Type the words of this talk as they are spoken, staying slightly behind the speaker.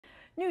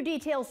New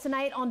details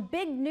tonight on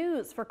big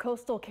news for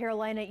Coastal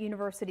Carolina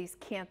University's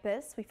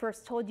campus. We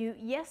first told you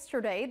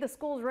yesterday the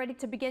school is ready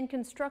to begin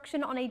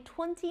construction on a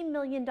 $20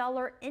 million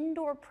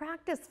indoor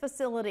practice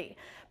facility.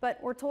 But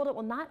we're told it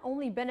will not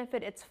only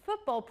benefit its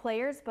football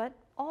players, but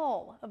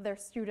all of their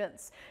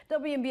students.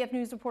 WNBF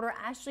News reporter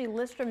Ashley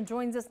Listrom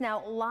joins us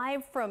now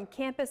live from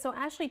campus. So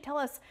Ashley, tell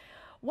us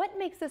what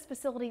makes this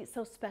facility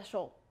so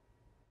special?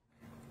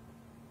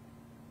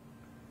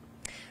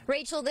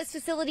 Rachel, this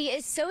facility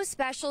is so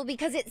special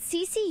because it's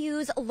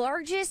CCU's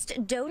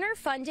largest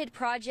donor-funded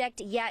project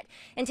yet.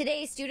 And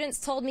today, students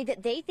told me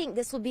that they think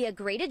this will be a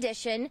great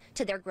addition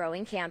to their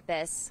growing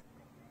campus.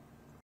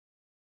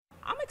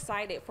 I'm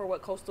excited for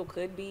what Coastal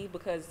could be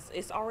because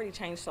it's already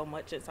changed so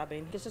much since I've been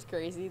here. It's just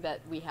crazy that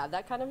we have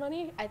that kind of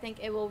money. I think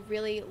it will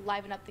really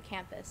liven up the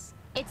campus.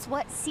 It's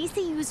what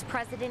CCU's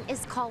president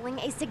is calling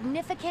a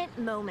significant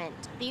moment.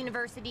 The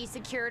university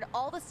secured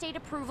all the state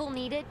approval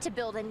needed to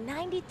build a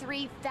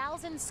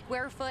 93,000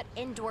 square foot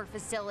indoor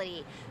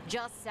facility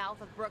just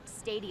south of Brooks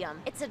Stadium.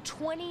 It's a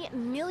 $20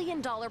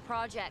 million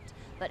project,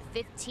 but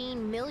 $15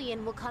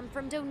 million will come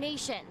from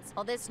donations.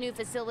 While this new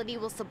facility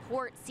will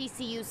support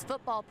CCU's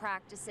football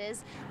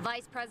practices,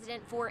 Vice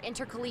President for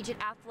Intercollegiate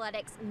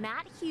Athletics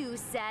Matt Hughes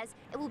says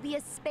it will be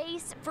a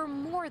space for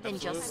more than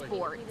just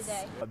sports.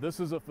 This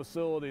is a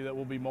facility that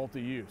will be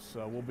multi-use.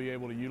 We'll be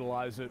able to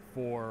utilize it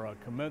for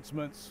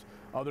commencements,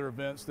 other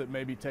events that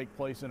maybe take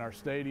place in our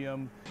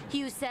stadium.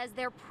 Hughes says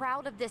they're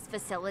proud of this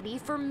facility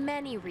for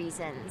many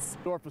reasons.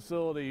 Our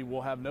facility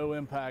will have no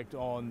impact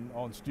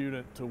on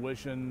student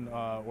tuition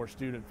or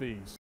student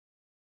fees.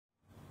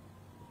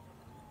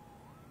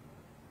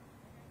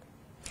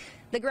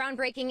 The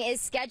groundbreaking is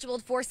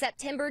scheduled for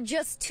September,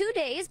 just 2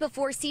 days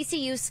before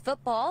CCU's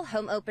football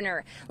home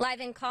opener.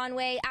 Live in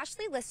Conway,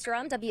 Ashley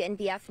Listrom,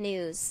 WNBF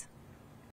News.